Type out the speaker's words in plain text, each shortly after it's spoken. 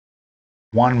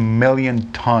1 million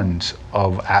tons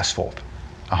of asphalt,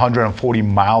 140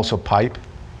 miles of pipe,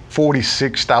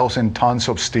 46,000 tons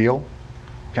of steel,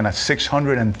 and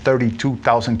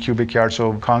 632,000 cubic yards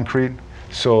of concrete.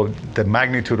 So the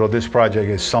magnitude of this project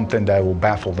is something that will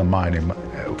baffle the mind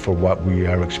for what we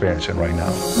are experiencing right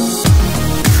now.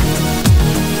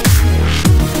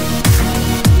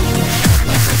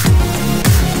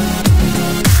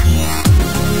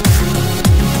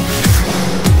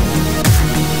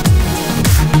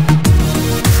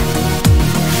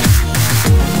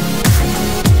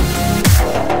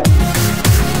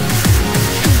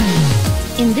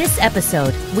 In this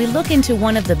episode, we look into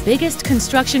one of the biggest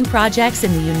construction projects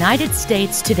in the United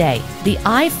States today, the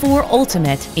I-4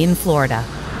 Ultimate in Florida.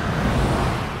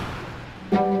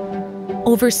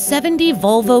 Over 70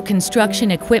 Volvo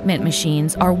construction equipment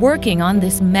machines are working on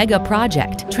this mega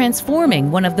project,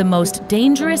 transforming one of the most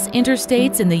dangerous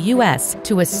interstates in the U.S.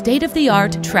 to a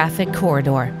state-of-the-art traffic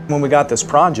corridor. When we got this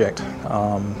project,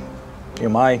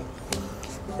 my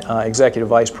executive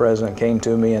vice president came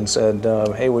to me and said,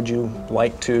 hey, would you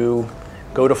like to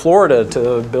go to Florida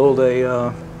to build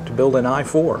an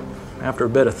I-4? After a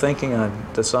bit of thinking, I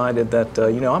decided that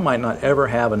I might not ever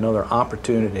have another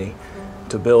opportunity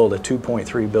to build a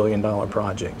 $2.3 billion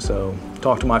project. So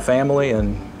talked to my family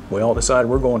and we all decided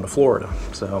we're going to Florida.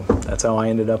 So that's how I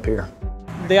ended up here.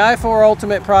 The I-4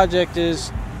 Ultimate project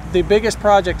is the biggest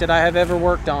project that I have ever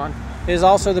worked on. It is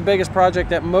also the biggest project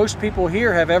that most people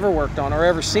here have ever worked on or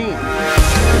ever seen.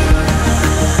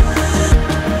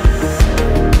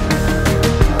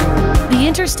 The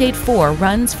Interstate 4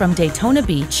 runs from Daytona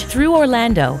Beach through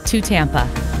Orlando to Tampa.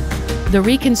 The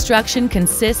reconstruction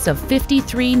consists of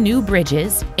 53 new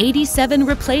bridges, 87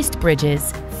 replaced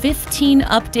bridges, 15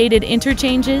 updated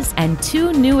interchanges, and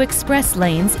 2 new express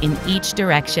lanes in each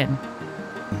direction.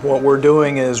 What we're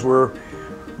doing is we're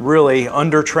really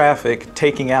under traffic,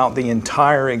 taking out the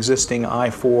entire existing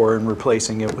I-4 and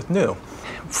replacing it with new.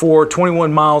 For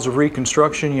 21 miles of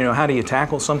reconstruction, how do you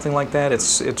tackle something like that?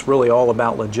 It's really all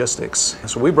about logistics.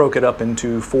 So we broke it up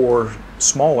into 4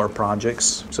 smaller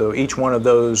projects. So each one of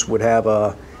those would have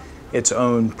its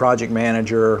own project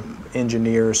manager,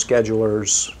 engineers,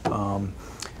 schedulers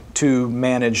to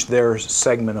manage their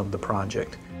segment of the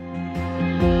project.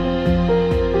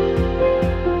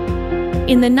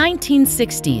 In the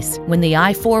 1960s, when the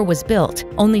I-4 was built,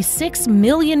 only 6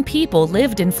 million people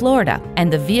lived in Florida,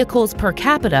 and the vehicles per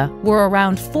capita were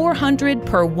around 400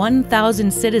 per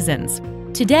 1,000 citizens.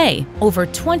 Today, over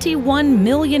 21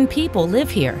 million people live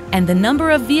here, and the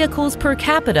number of vehicles per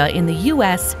capita in the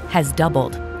U.S. has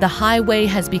doubled. The highway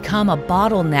has become a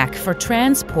bottleneck for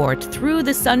transport through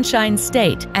the Sunshine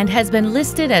State and has been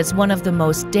listed as one of the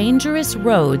most dangerous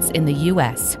roads in the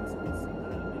U.S.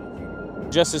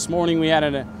 Just this morning we had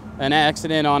an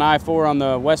accident on I-4 on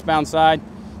the westbound side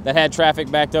that had traffic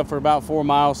backed up for about 4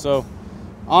 miles. So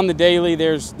on the daily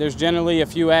there's generally a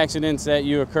few accidents that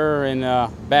occur and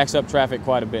backs up traffic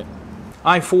quite a bit.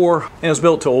 I-4 is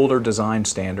built to older design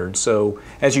standards, so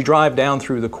as you drive down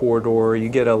through the corridor you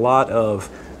get a lot of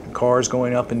cars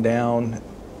going up and down,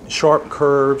 sharp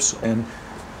curves, and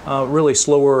really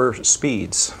slower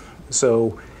speeds.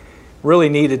 So really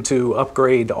needed to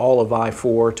upgrade all of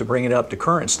I-4 to bring it up to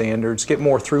current standards, get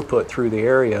more throughput through the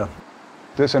area.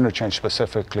 This interchange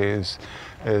specifically is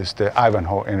the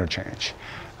Ivanhoe interchange.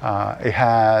 It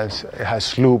has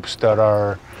loops that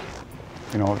are,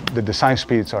 the design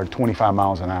speeds are 25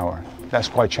 miles an hour. That's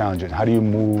quite challenging. How do you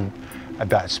move at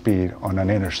that speed on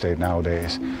an interstate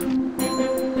nowadays?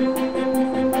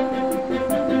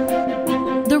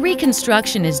 The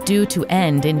reconstruction is due to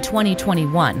end in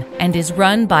 2021 and is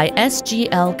run by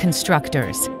SGL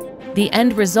Constructors. The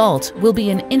end result will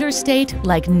be an interstate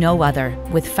like no other,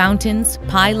 with fountains,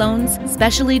 pylons,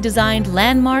 specially designed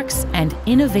landmarks, and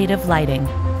innovative lighting.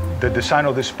 The design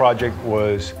of this project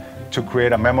was to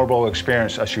create a memorable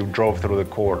experience as you drove through the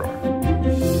corridor.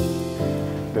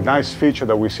 The nice feature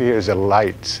that we see here is the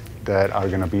lights that are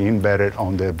going to be embedded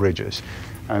on the bridges.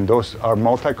 And those are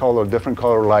multicolored, different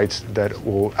color lights that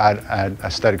will add an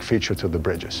aesthetic feature to the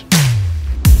bridges.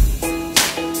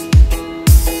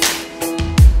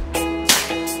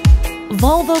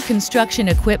 Volvo Construction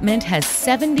Equipment has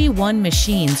 71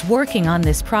 machines working on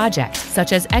this project,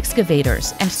 such as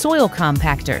excavators and soil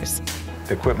compactors.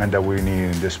 The equipment that we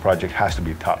need in this project has to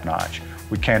be top-notch.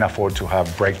 We can't afford to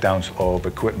have breakdowns of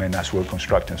equipment as we're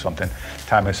constructing something.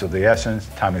 Time is of the essence,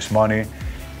 time is money,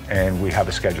 and we have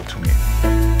a schedule to meet.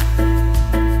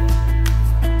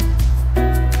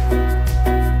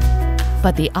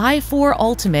 But the I-4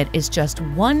 Ultimate is just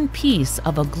one piece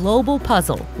of a global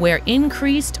puzzle where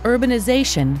increased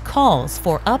urbanization calls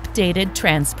for updated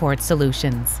transport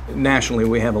solutions. Nationally,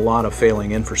 we have a lot of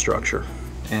failing infrastructure,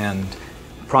 and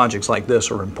projects like this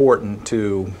are important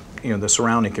to the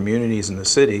surrounding communities and the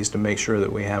cities to make sure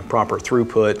that we have proper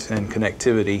throughput and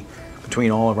connectivity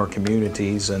between all of our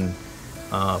communities and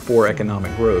for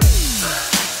economic growth.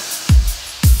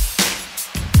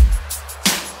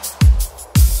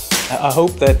 I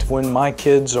hope that when my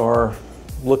kids are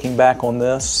looking back on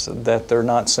this, that they're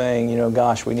not saying,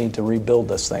 gosh, we need to rebuild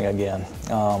this thing again.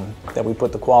 That we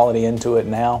put the quality into it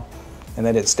now, and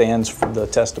that it stands for the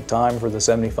test of time for the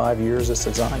 75 years it's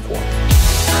designed for.